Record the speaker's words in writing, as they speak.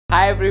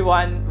Hi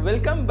everyone,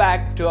 welcome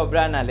back to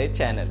Abrar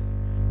channel.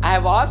 I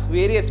have asked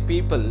various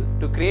people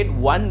to create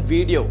one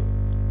video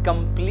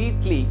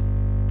completely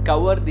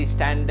cover the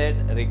standard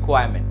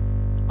requirement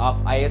of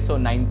ISO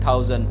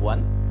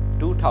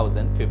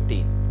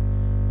 9001-2015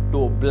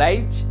 to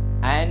oblige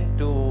and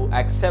to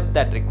accept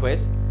that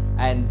request,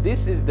 and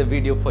this is the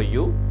video for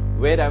you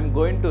where I am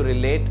going to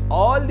relate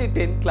all the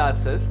 10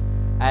 classes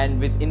and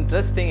with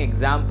interesting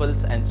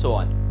examples and so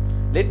on.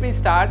 Let me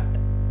start.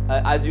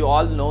 As you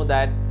all know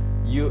that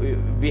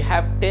we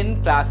have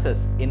 10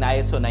 classes in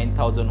ISO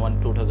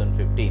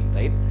 9001-2015,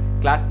 right?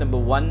 Class number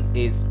 1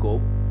 is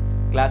scope,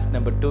 class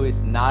number 2 is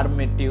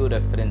normative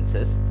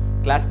references,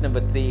 class number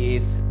 3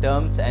 is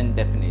terms and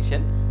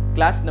definition,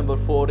 class number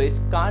 4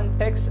 is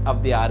context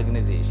of the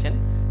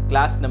organization,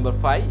 class number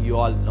 5 you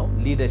all know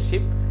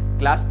leadership,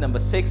 class number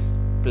 6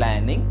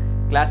 planning,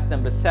 class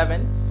number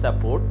 7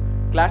 support,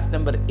 class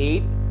number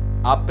 8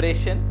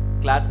 operation,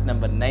 class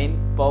number 9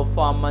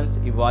 performance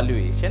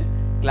evaluation,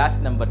 class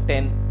number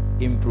 10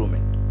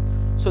 improvement.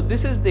 So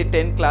this is the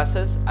 10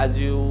 classes. As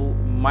you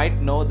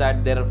might know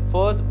that there are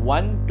first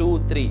 1, 2,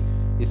 3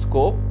 is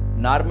scope,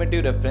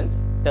 normative reference,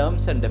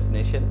 terms and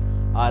definition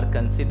are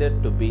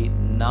considered to be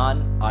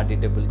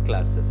non-auditable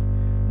classes.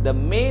 The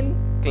main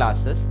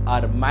classes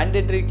are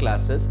mandatory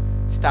classes,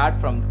 start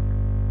from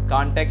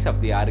context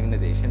of the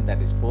organization,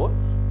 that is 4,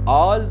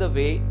 all the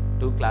way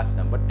to class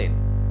number 10,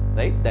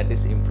 right? That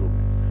is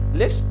improvement.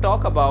 Let's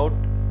talk about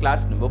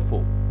class number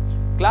 4.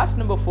 Class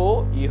number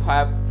 4, you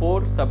have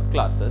 4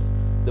 subclasses.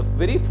 The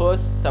very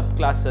first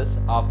subclasses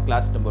of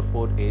class number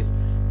 4 is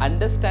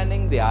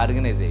understanding the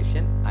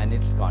organization and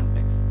its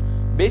context.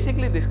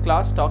 Basically, this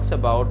class talks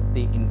about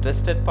the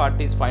interested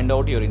parties, find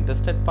out your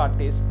interested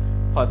parties,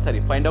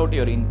 find out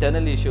your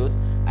internal issues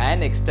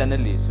and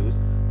external issues.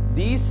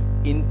 These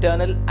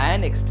internal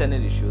and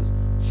external issues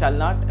shall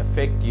not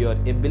affect your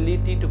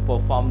ability to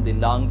perform the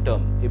long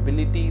term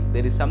ability.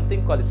 There is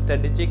something called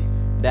strategic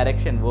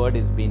direction word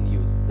is being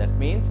used. That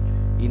means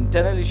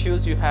internal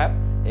issues you have,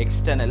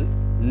 external,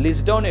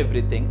 list down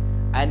everything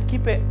and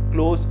keep a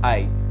close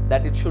eye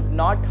that it should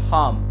not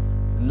harm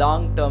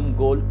long-term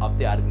goal of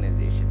the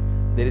organization.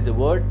 There is a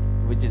word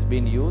which is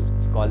being used,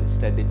 it's called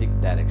strategic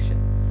direction.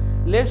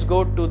 Let's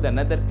go to the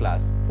another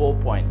class,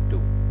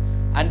 4.2.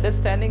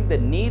 Understanding the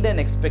need and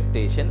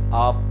expectation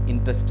of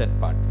interested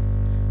parties.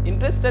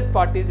 Interested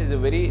parties is a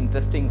very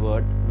interesting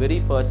word.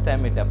 Very first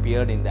time it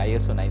appeared in the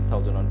ISO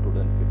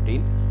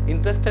 9001-2015.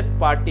 Interested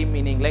party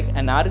meaning like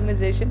an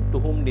organization to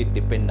whom they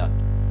depend on.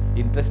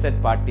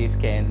 Interested parties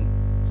can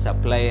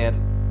supplier,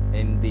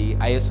 in the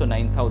ISO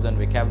 9000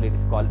 vocabulary it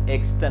is called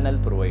external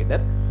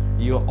provider.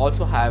 You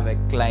also have a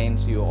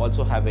client, you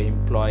also have an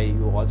employee,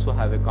 you also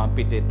have a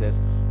competitors.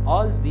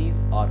 All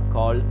these are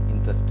called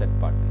interested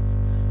parties.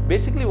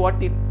 Basically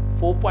what it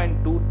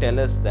 4.2 tell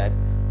us that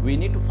we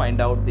need to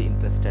find out the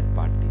interested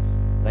parties,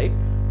 right?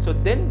 So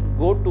then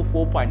go to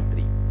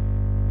 4.3.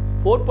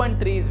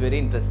 4.3 is very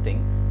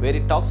interesting, where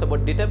it talks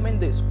about determine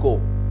the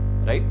scope,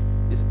 right?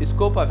 The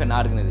scope of an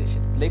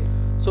organization. Like,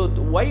 so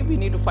why we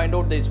need to find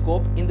out the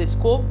scope? In the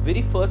scope,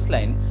 very first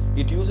line,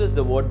 it uses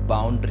the word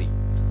boundary.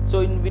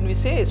 So when we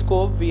say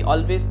scope, we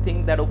always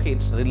think that okay,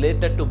 it's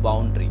related to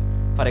boundary.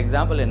 For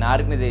example, an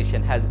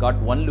organization has got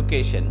one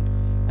location,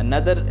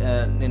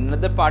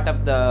 another part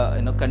of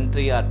the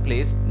country or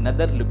place,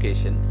 another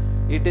location.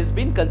 It has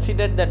been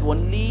considered that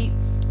only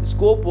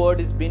scope word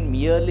is been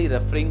merely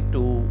referring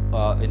to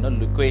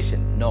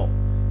location. No,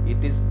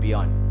 it is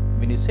beyond.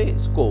 When you say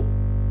scope,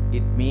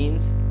 it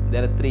means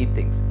there are 3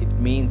 things. It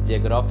means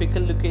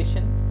geographical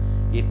location,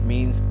 it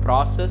means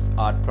process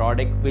or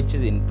product which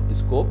is in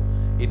scope,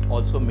 it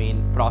also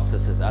means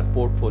processes or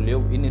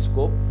portfolio in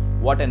scope,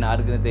 what an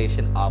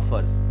organization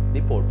offers,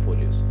 the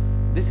portfolios.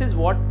 This is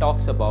what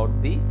talks about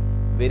the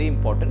very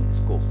important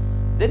scope.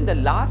 Then the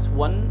last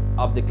one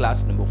of the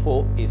class number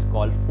 4 is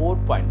called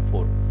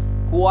 4.4,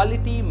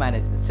 quality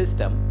management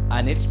system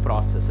and its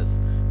processes.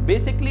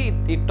 Basically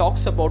it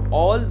talks about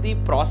all the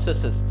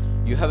processes.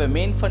 You have a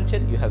main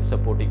function, you have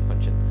supporting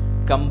function,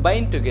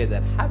 combined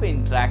together, have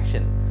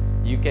interaction.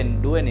 You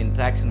can do an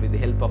interaction with the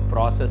help of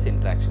process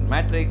interaction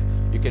matrix,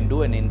 you can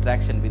do an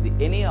interaction with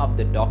any of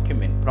the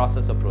document,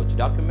 process approach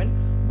document,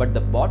 but the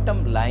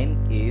bottom line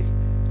is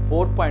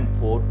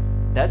 4.4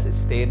 does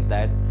state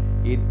that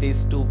it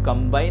is to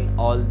combine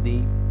all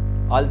the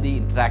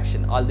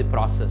interaction, all the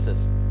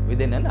processes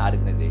within an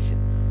organization.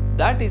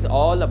 That is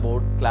all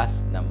about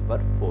class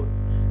number 4.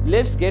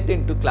 Let's get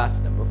into class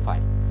number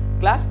 5.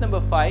 Class number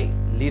 5,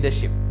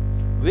 leadership.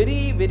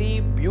 Very,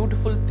 very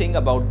beautiful thing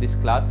about this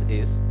class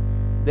is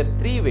there are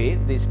 3 ways.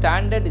 The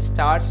standard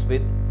starts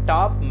with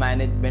top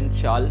management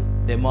shall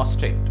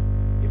demonstrate,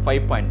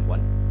 5.1,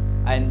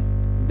 and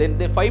then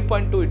the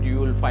 5.2 you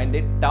will find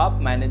it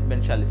top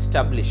management shall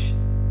establish,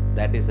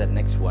 that is the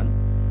next one,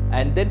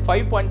 and then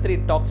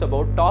 5.3 talks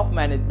about top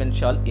management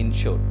shall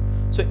ensure.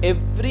 So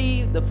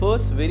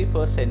very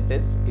first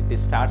sentence it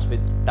starts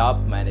with top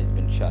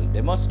management shall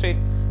demonstrate,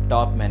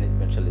 top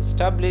management shall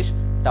establish,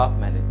 top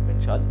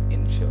management shall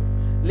ensure.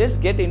 Let's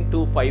get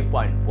into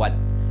 5.1.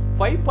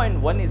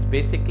 5.1 is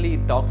basically,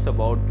 it talks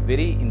about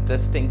very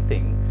interesting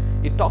thing.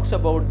 It talks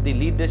about the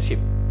leadership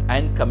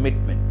and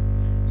commitment.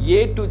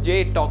 A to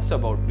J talks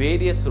about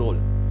various role.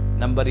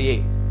 Number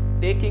A,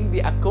 taking the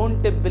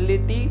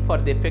accountability for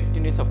the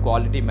effectiveness of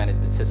quality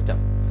management system.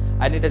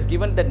 And it has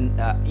given that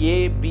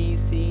A, B,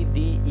 C,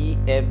 D, E,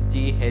 F,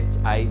 G, H,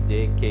 I,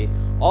 J, K,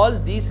 all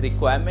these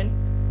requirements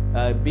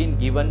been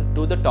given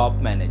to the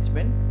top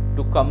management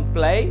to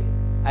comply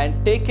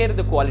and take care of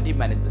the quality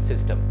management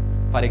system.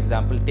 For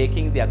example,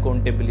 taking the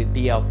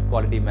accountability of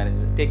quality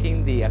management,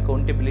 taking the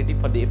accountability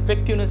for the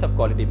effectiveness of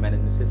quality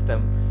management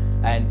system,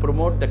 and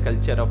promote the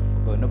culture of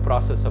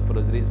process of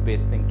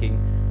procedure-based thinking,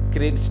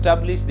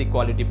 establish the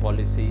quality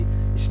policy,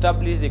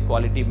 establish the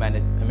quality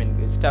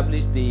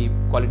establish the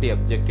quality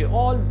objective.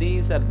 All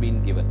these are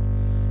being given.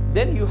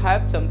 Then you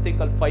have something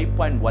called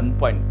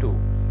 5.1.2.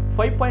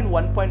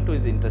 5.1.2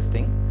 is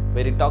interesting,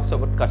 where it talks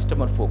about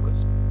customer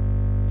focus.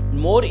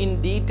 More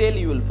in detail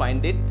you will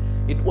find it.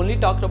 It only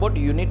talks about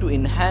you need to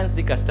enhance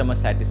the customer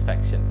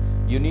satisfaction.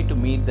 You need to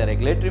meet the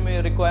regulatory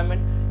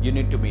requirement. You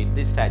need to meet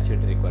the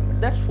statutory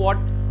requirement. That's what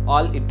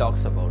all it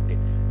talks about it.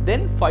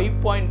 Then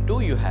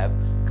 5.2 you have.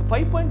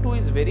 5.2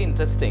 is very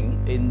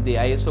interesting in the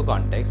ISO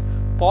context.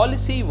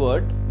 Policy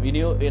word,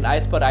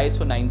 as per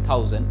ISO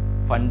 9000,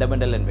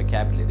 fundamental and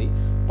vocabulary.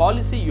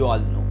 Policy, you all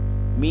know,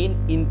 mean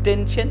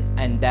intention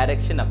and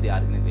direction of the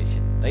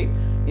organization, right?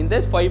 In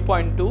this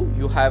 5.2,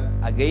 you have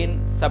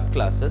again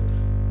subclasses,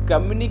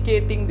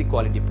 communicating the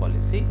quality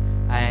policy,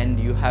 and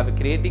you have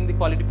creating the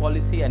quality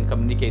policy and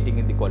communicating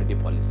in the quality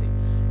policy.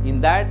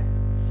 In that,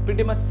 it's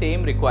pretty much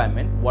same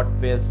requirement what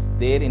was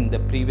there in the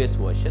previous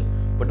version,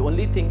 but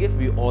only thing is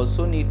we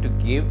also need to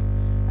give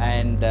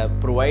and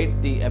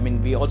provide the,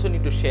 we also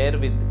need to share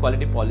with the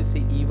quality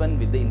policy even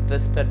with the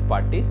interested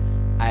parties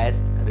as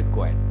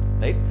required,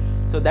 right?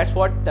 So that's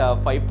what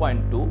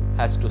 5.2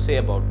 has to say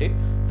about it.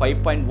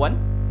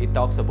 5.1, it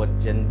talks about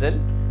general,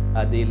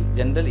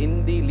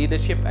 in the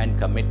leadership and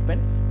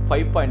commitment.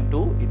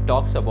 5.2, it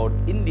talks about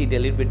in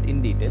detail, a bit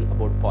in detail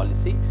about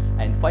policy,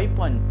 and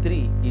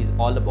 5.3 is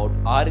all about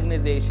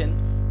organization,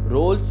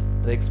 roles,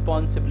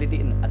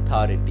 responsibility and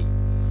authority.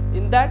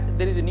 In that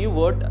there is a new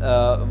word,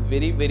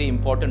 very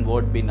important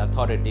word being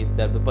authority,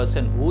 that the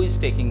person who is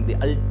taking the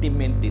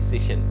ultimate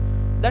decision.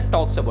 That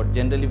talks about,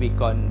 generally we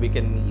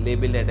can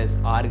label it as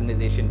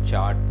organization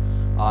chart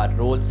or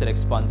roles,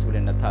 responsibility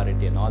and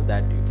authority and all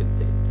that you can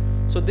say.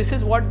 So this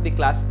is what the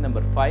class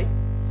number 5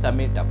 sum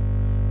it up.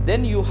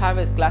 Then you have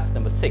a class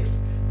number 6.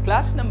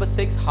 Class number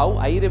 6, how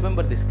I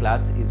remember this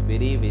class is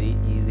very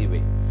easy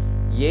way.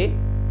 A,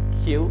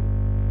 Q,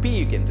 P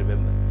you can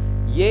remember.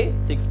 A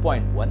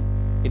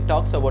 6.1, it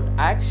talks about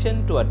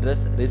action to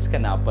address risk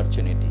and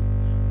opportunity.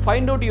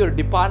 Find out your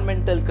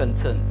departmental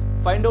concerns,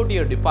 find out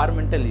your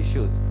departmental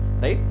issues,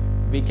 right?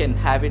 We can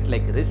have it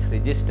like risk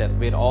register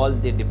where all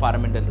the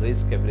departmental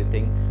risk,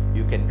 everything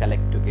you can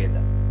collect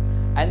together.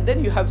 And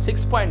then you have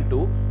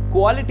 6.2,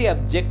 quality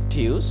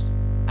objectives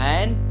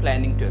and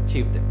planning to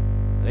achieve them,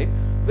 right?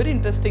 Very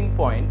interesting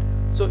point.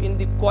 So in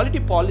the quality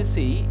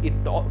policy, it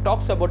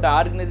talks about the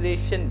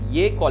organization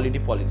A quality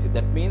policy.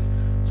 That means,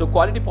 so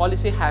quality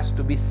policy has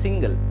to be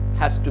single,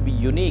 has to be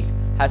unique,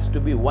 has to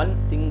be one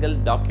single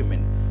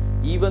document.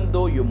 Even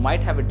though you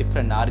might have a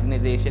different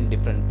organization,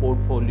 different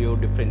portfolio,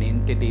 different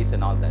entities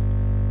and all that,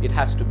 it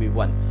has to be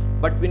one.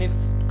 But when it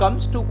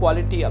comes to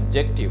quality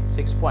objective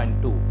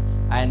 6.2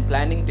 and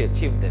planning to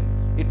achieve them,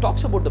 it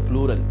talks about the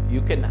plural.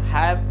 You can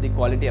have the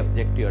quality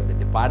objective at the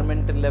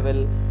departmental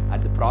level,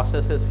 at the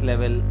processes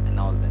level and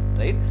all that,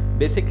 right?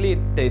 Basically,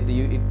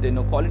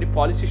 quality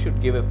policy should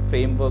give a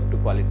framework to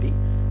quality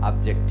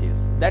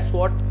objectives. That's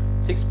what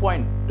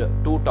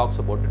 6.2 talks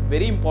about.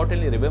 Very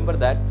importantly, remember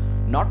that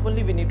not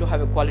only we need to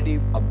have a quality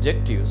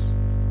objectives,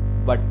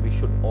 but we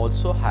should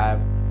also have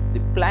the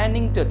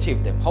planning to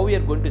achieve them. How we are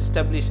going to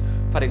establish,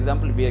 for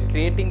example, we are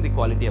creating the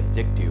quality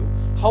objective.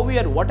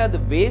 What are the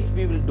ways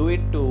we will do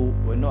it to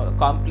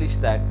accomplish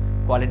that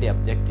quality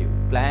objective?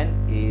 Plan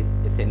is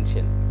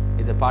essential,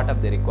 is a part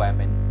of the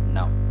requirement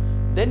now.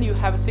 Then you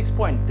have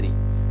 6.3.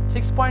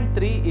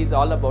 6.3 is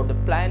all about the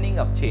planning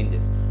of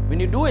changes. When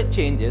you do a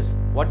changes,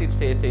 what it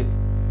says is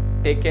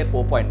take care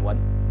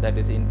 4.1, that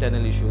is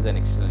internal issues and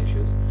external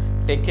issues.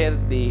 Take care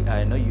the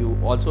you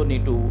also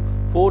need to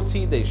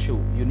foresee the issue.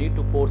 You need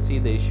to foresee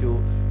the issue.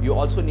 You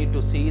also need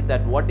to see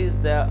that what is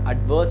the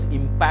adverse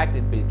impact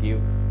it will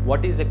give,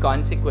 what is the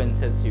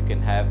consequences you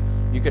can have.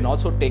 You can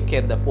also take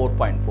care the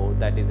 4.4,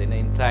 that is an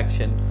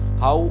interaction,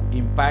 how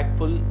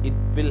impactful it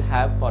will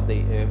have for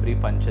the every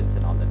functions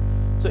and all that.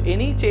 So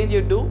any change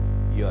you do,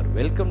 you are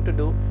welcome to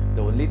do.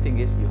 The only thing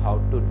is you have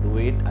to do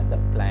it at the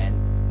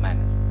planned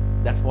manner.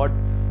 That's what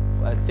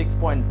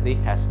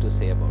 6.3 has to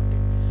say about it.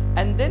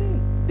 And then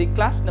the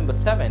class number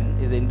 7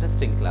 is an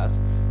interesting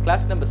class.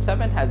 Class number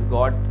 7 has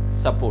got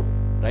support,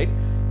 right?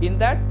 In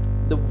that,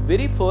 the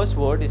very first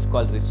word is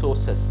called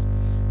resources.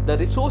 The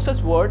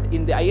resources word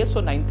in the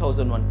ISO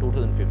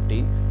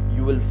 9001:2015,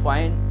 you will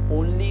find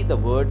only the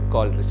word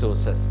called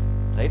resources,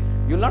 right?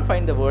 You will not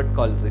find the word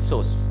called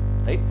resource,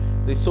 right?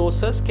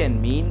 Resources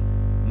can mean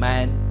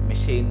man,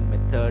 machine,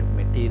 method. method,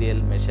 material,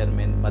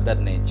 measurement, mother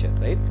nature,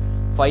 right?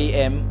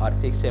 5M or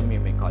 6M you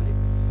may call it.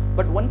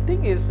 But one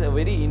thing is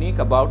very unique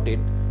about it.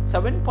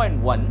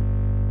 7.1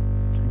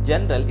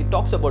 general, it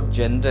talks about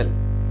general,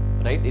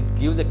 right? It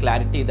gives a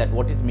clarity that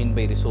what is meant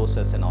by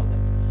resources and all that.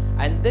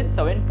 And then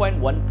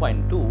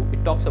 7.1.2,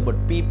 it talks about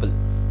people.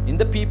 In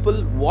the people,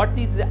 what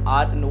is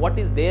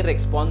their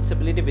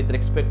responsibility with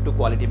respect to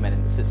quality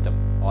management system,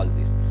 all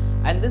this.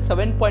 And then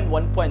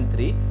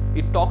 7.1.3,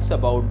 it talks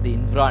about the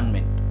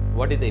environment.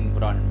 What is the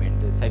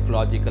environment, the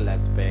psychological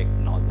aspect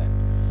and all that.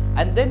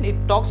 And then it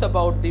talks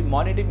about the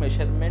monitoring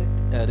measurement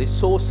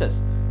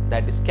resources,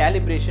 that is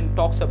calibration,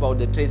 talks about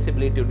the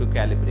traceability to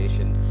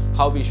calibration,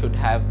 how we should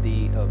have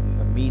the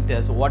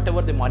meters,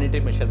 whatever the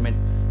monitoring measurement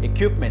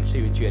equipment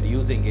which you are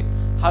using it,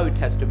 how it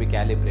has to be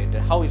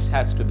calibrated, how it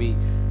has to be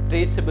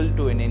traceable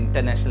to an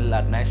international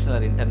or national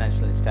or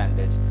international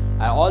standards.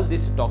 All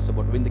this it talks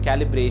about. When the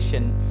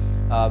calibration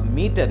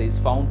meter is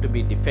found to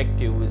be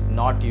defective, is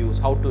not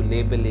used, how to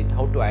label it,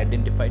 how to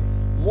identify it,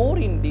 more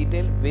in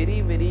detail,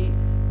 very, very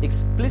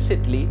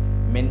explicitly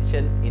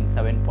mentioned in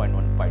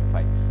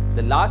 7.1.5.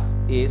 The last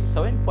is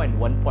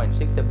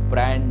 7.1.6, a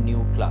brand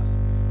new class.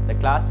 The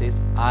class is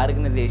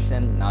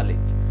organizational knowledge.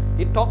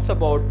 It talks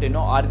about,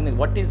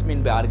 what is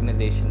meant by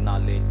organization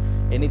knowledge,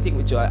 anything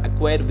which you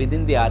acquire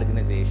within the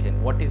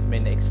organization, what is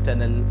meant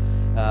external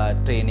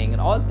training,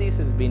 and all this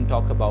is being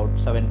talked about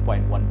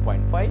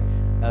 7.1.5,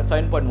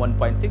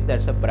 7.1.6,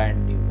 that's a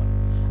brand new one.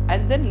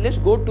 And then let's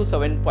go to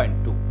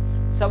 7.2.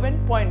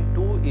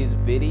 7.2 is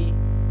very,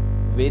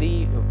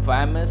 very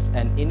famous,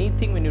 and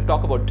anything when you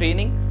talk about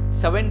training,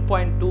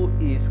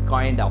 7.2 is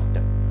coined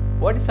after.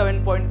 What is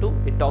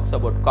 7.2? It talks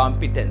about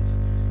competence.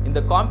 In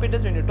the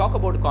competence, when you talk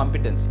about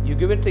competence, you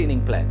give a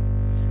training plan.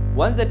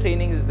 Once the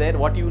training is there,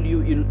 what you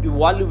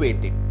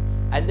evaluate it,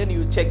 and then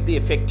you check the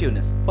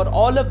effectiveness. For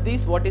all of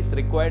these, what is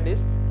required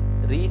is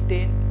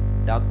retained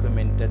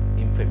documented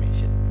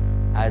information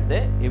as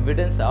the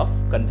evidence of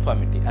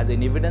conformity, as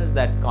an evidence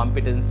that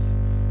competence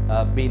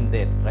been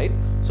there, right?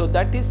 So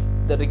that is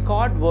the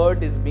record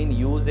word is being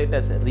used it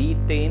as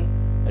retained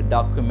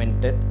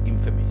documented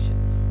information.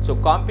 So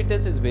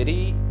competence is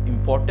very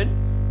important.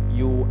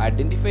 You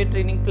identify a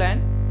training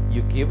plan,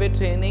 you give a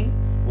training.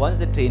 Once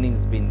the training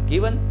has been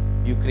given,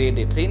 you create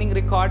a training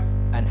record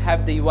and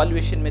have the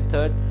evaluation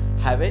method,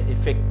 have a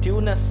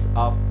effectiveness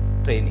of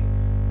training.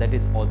 That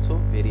is also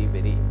very,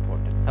 very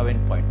important.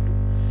 7.2.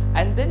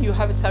 And then you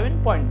have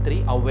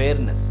 7.3,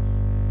 awareness.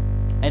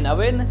 And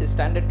awareness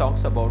standard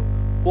talks about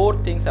 4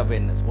 things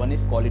awareness. One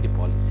is quality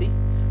policy,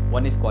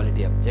 one is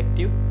quality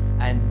objective,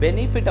 and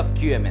benefit of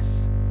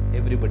QMS.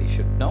 Everybody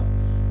should know.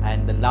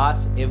 And the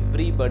last,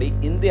 everybody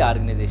in the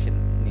organization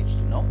needs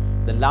to know.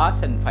 The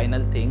last and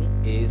final thing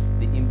is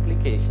the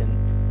implication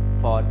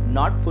for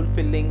not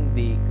fulfilling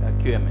the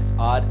QMS,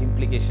 or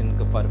implication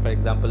for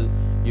example,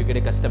 you get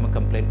a customer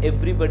complaint.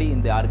 Everybody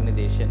in the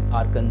organization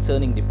or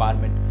concerning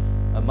department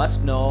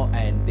must know,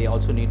 and they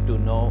also need to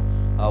know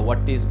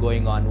what is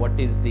going on, what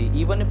is the,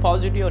 even a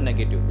positive or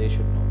negative, they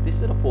should know.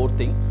 These are the 4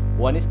 things.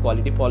 One is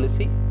quality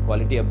policy,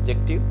 quality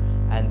objective,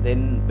 and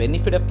then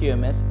benefit of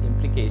QMS,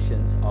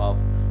 implications of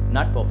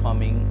not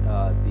performing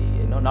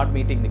not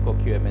meeting the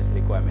QMS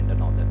requirement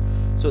and all that.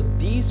 So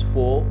these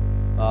 4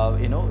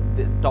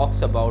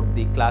 talks about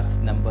the class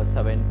number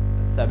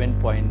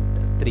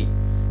 7.3,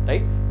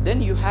 right?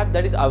 Then you have,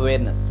 that is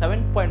awareness.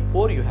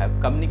 7.4, you have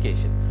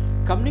communication.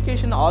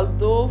 Communication,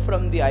 although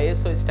from the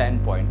ISO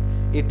standpoint,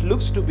 it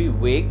looks to be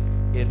vague,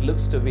 it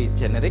looks to be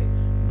generic,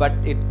 but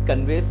it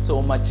conveys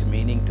so much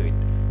meaning to it.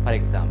 For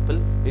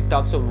example, it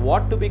talks of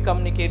what to be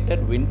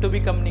communicated, when to be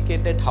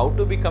communicated, how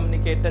to be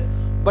communicated,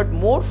 but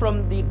more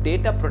from the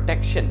data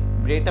protection.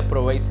 Data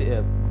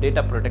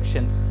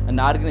protection, an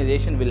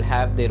organization will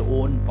have their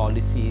own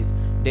policies,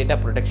 data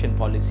protection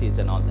policies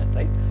and all that,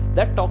 right?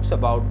 That talks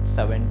about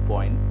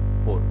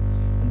 7.4.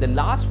 And the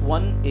last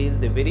one is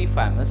the very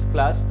famous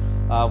class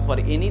for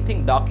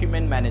anything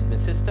document management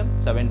system,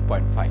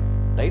 7.5,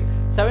 right?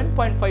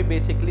 7.5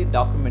 basically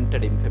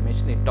documented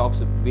information. It talks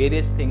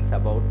various things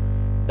about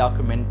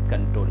document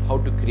control, how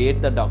to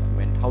create the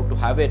document, how to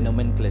have a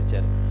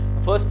nomenclature.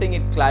 First thing,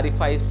 it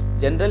clarifies,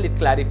 generally it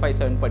clarifies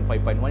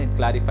 7.5.1, it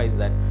clarifies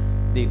that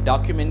the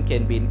document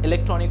can be in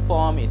electronic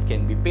form, it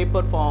can be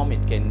paper form,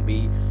 it can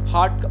be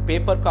hard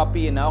paper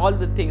copy, and all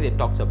the things it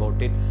talks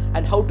about it,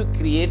 and how to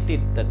create it,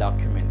 the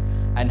document,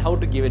 and how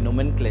to give a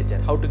nomenclature,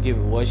 how to give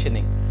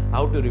versioning,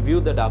 how to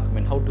review the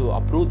document, how to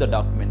approve the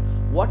document,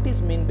 what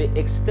is meant by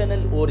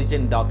external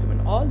origin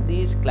document. All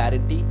these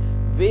clarity,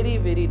 very,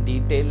 very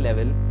detailed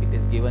level, it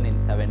is given in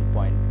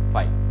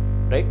 7.5,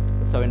 right?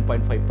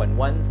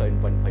 7.5.1,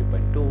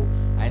 7.5.2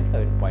 and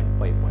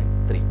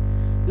 7.5.3.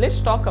 Let's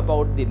talk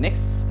about the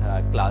next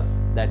class,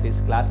 that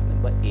is class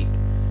number 8.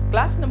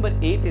 Class number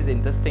 8 is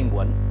interesting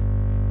one.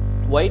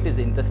 Why it is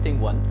interesting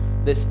one?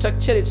 The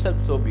structure itself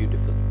so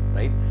beautiful,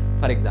 right?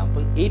 For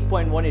example,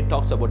 8.1, it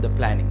talks about the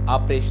planning,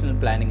 operational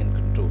planning and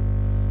control.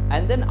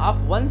 And then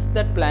once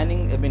that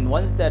planning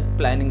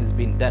is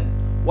being done,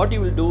 what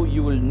you will do,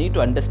 you will need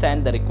to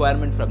understand the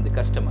requirement from the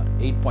customer,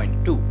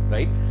 8.2,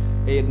 right?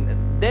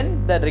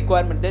 then the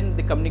requirement, then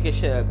the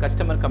communication,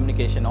 customer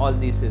communication, all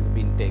this is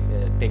being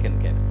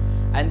taken care.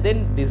 And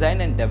then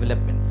design and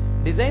development.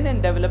 Design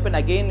and development,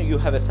 again you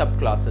have a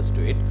subclasses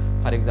to it.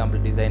 For example,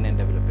 design and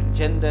development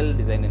general,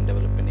 design and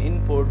development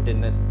input,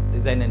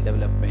 design and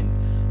development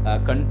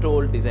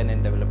control, design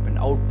and development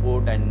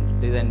output,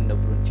 and design and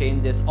development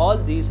changes. All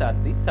these are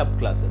the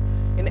subclasses.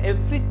 In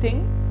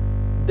everything,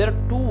 there are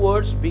two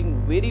words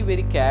being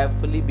very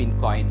carefully been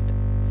coined.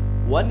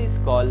 One is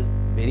called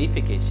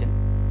verification,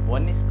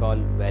 one is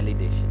called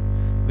validation.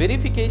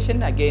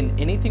 Verification, again,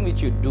 anything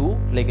which you do,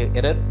 like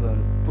error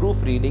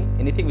proofreading,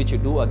 anything which you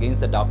do against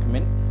the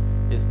document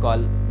is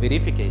called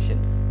verification.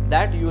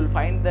 That you will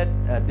find that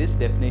this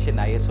definition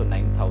ISO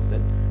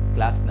 9000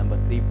 class number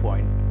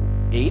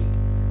 3.8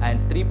 and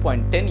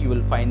 3.10, you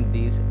will find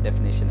these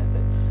definition as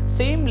well.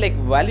 Same like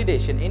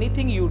validation,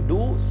 anything you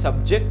do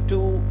subject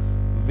to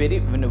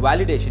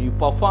validation, you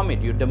perform it,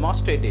 you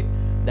demonstrate it,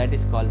 that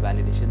is called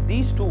validation.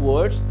 These two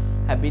words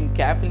have been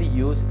carefully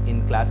used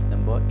in class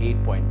number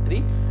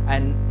 8.3,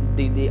 and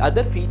the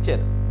other feature,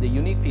 the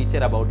unique feature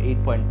about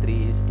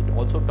 8.3 is it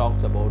also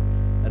talks about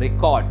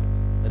record.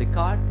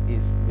 Record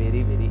is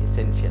very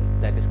essential,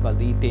 that is called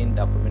retained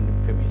document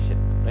information,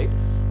 right?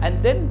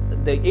 And then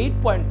the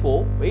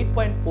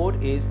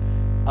 8.4 is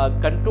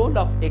control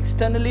of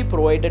externally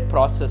provided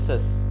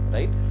processes,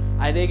 right?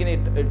 And again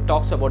it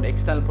talks about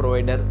external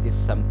provider is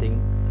something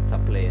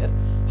supplier,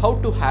 how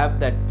to have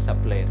that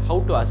supplier,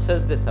 how to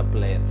assess the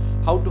supplier,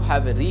 how to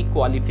have a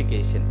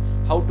requalification,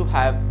 how to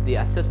have the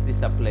assess the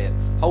supplier,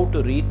 how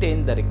to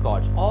retain the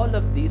records. All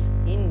of these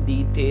in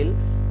detail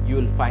you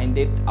will find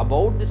it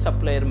about the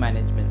supplier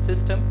management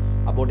system,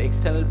 about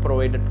external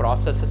provided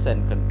processes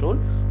and control.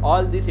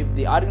 All this, if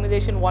the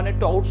organization wanted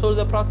to outsource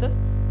the process,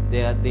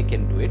 they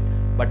can do it,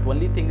 but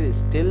only thing is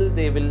still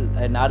they will,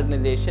 an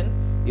organization,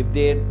 if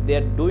they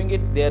are doing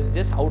it, they are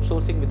just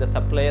outsourcing with the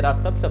supplier or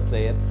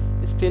sub-supplier,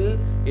 still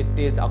it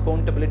is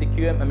accountability,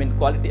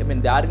 quality,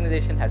 the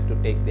organization has to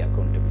take the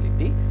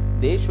accountability.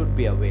 They should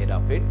be aware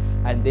of it,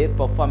 and their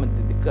performance,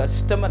 the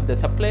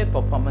supplier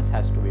performance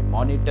has to be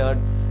monitored,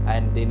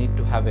 and they need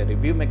to have a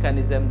review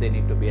mechanism, they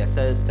need to be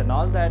assessed and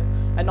all that,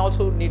 and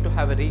also need to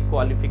have a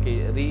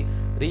requalification,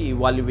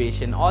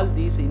 re-evaluation. All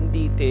these in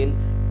detail,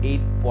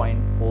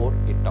 8.4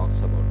 it talks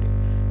about it.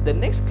 The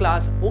next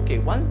class, okay,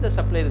 once the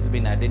supplier has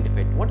been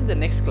identified, what is the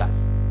next class,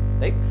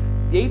 right?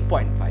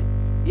 8.5.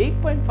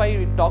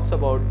 8.5 it talks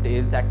about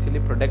is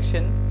actually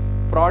production,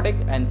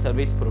 product and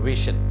service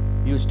provision.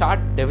 You start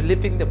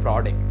developing the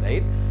product,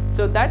 right?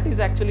 So that is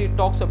actually, it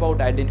talks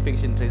about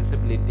identification,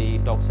 traceability,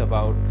 it talks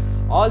about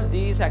all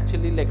these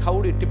actually, like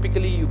how do you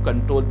typically you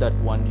control that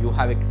one, you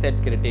have a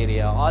set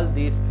criteria, all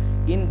these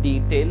in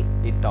detail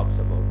it talks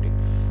about it.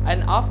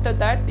 And after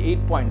that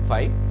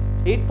 8.5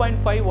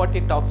 what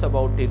it talks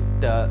about it,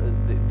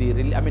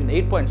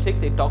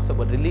 8.6 it talks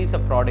about release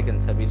of product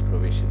and service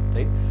provision,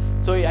 right?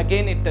 So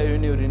again it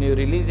when you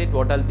release it,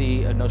 what are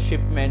the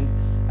shipment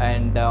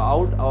and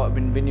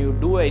when you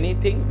do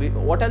anything,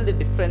 what are the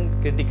different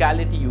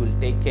criticality you will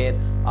take care,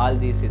 all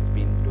this is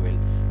being dwelled.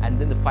 And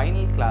then the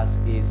final class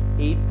is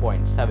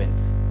 8.7,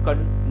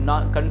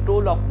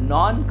 control of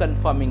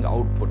non-conforming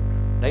output,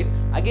 right?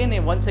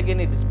 Again, once again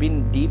it has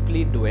been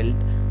deeply dwelled.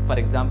 For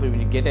example, when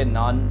you get a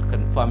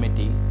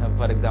non-conformity,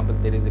 for example,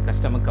 there is a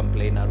customer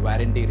complaint or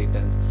warranty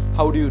returns,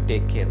 how do you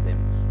take care of them?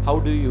 How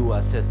do you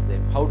assess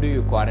them? How do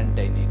you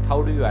quarantine it?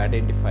 How do you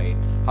identify it?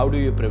 How do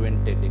you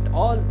prevent it?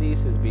 All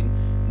this has been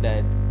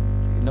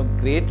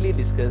greatly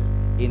discussed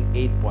in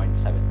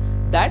 8.7.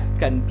 That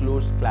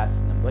concludes class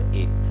number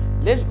 8.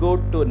 Let's go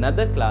to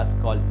another class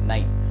called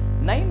 9.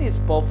 9 is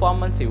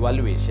performance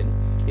evaluation.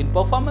 In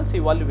performance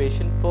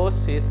evaluation,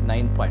 first is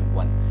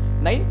 9.1.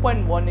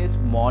 9.1 is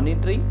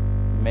monitoring,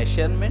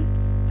 measurement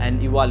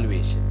and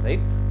evaluation, right?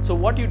 So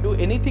what you do,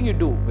 anything you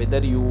do, whether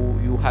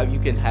you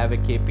can have a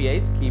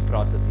KPIs, key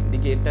process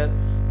indicator,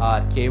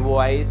 or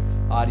KOIs,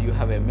 or you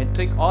have a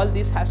metric, all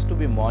this has to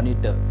be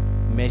monitored,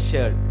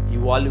 measured,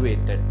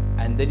 evaluated,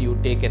 and then you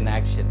take an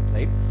action,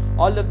 right?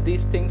 All of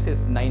these things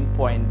is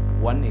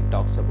 9.1 it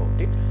talks about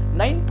it.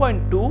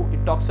 9.2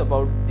 it talks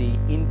about the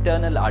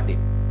internal audit.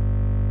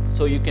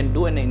 So you can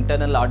do an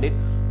internal audit.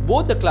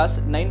 Both the class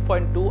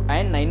 9.2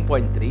 and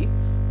 9.3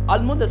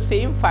 almost the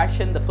same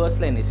fashion. The first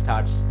line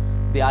starts,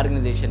 the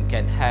organization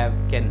can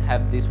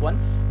have this one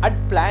at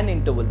plan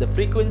interval. The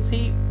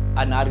frequency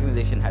an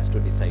organization has to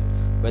decide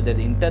whether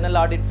the internal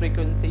audit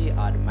frequency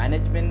or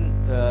management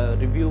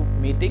review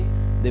meeting,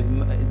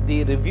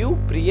 the review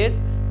period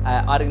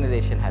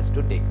organization has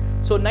to take.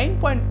 So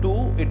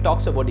 9.2 it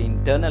talks about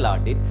internal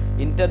audit.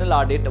 Internal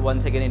audit,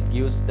 once again it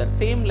gives the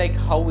same like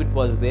how it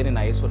was there in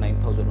ISO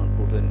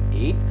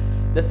 9001:2008.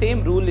 The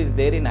same rule is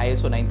there in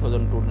ISO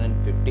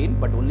 9000:2015,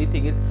 but only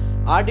thing is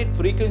audit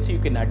frequency you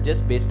can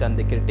adjust based on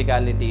the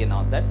criticality and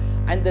all that.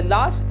 And the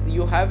last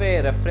you have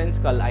a reference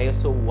called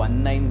ISO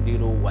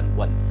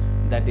 19011.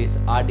 that is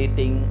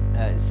auditing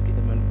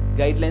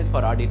guidelines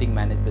for auditing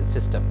management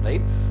system,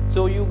 right?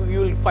 So you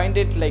will find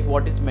it like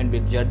what is meant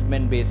with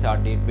judgment based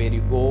audit, where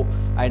you go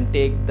and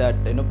take that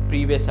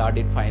previous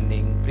audit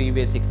finding,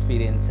 previous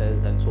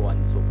experiences, and so on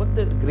and so forth.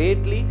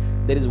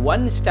 There is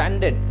one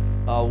standard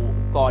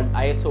called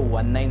ISO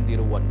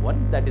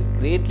 19011 that is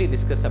greatly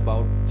discussed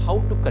about how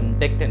to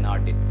conduct an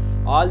audit.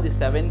 All the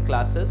 7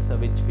 classes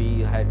which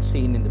we had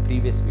seen in the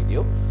previous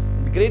video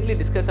greatly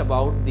discuss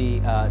about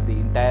the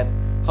entire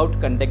how to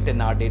conduct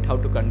an audit, how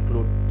to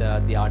conclude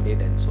the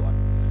audit, and so on.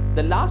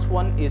 The last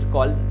one is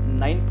called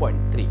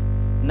 9.3.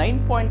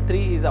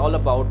 9.3 is all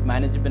about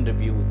management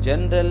review,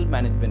 general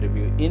management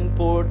review,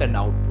 input and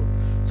output.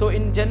 So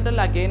in general,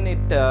 again,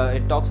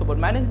 it talks about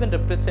management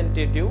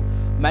representative,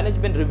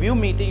 management review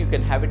meeting. You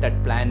can have it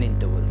at planned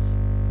intervals.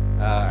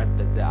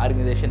 The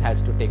organization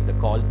has to take the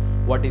call.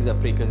 What is the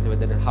frequency,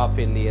 whether it's half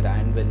yearly or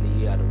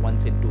annually or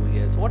once in 2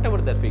 years, whatever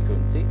the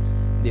frequency,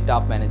 the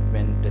top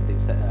management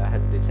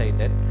has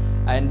decided,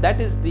 and that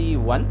is the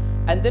one.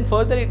 And then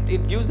further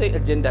it gives the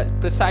agenda,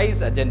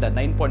 precise agenda,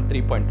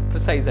 9.3.2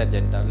 precise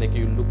agenda. Like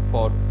you look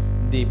for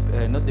the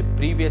the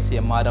previous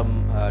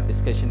MRM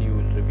discussion, you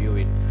will review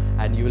it,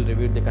 and you will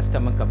review the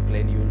customer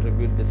complaint, you will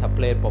review the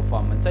supplier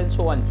performance, and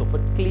so on and so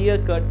forth. Clear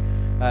cut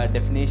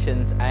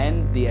definitions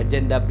and the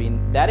agenda being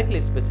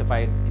directly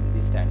specified in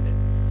the standard.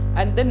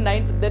 And then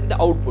the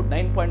output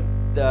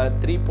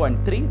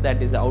 9.3.3,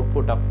 that is the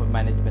output of a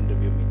management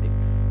review meeting.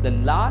 The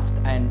last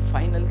and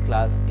final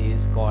class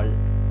is called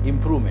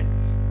improvement.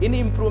 In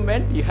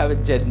improvement, you have a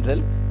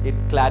general. It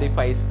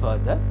clarifies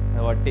further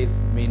what is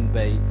meant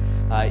by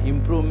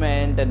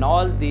improvement and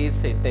all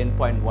these.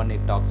 10.1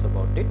 it talks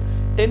about it.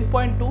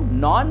 10.2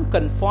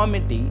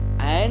 non-conformity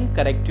and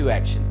corrective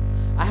action.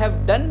 I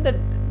have done the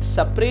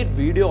separate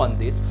video on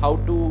this, how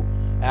to,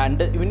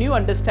 and when you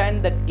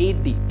understand that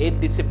 8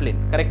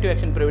 discipline, corrective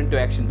action, preventive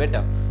action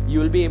better, you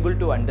will be able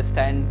to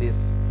understand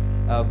this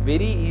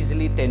very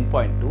easily.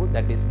 10.2,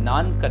 that is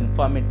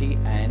non-conformity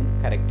and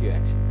corrective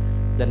action.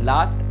 The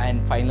last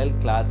and final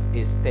class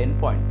is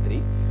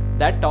 10.3,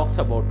 that talks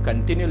about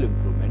continual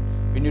improvement.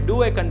 When you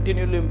do a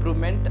continual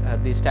improvement,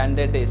 the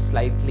standard is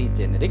slightly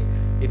generic.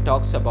 It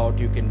talks about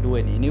you can do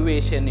an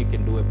innovation, you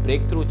can do a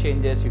breakthrough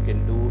changes, you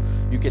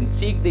can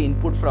seek the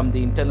input from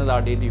the internal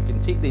audit, you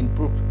can seek the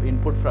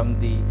input from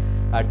the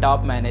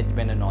top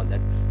management and all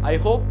that. I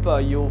hope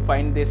you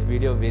find this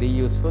video very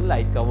useful.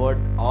 I covered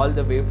all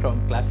the way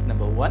from class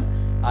number 1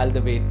 all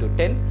the way to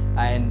 10,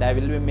 and I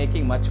will be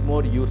making much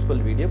more useful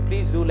video.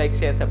 Please do like,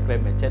 share,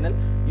 subscribe my channel.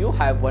 You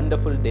have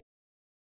wonderful day.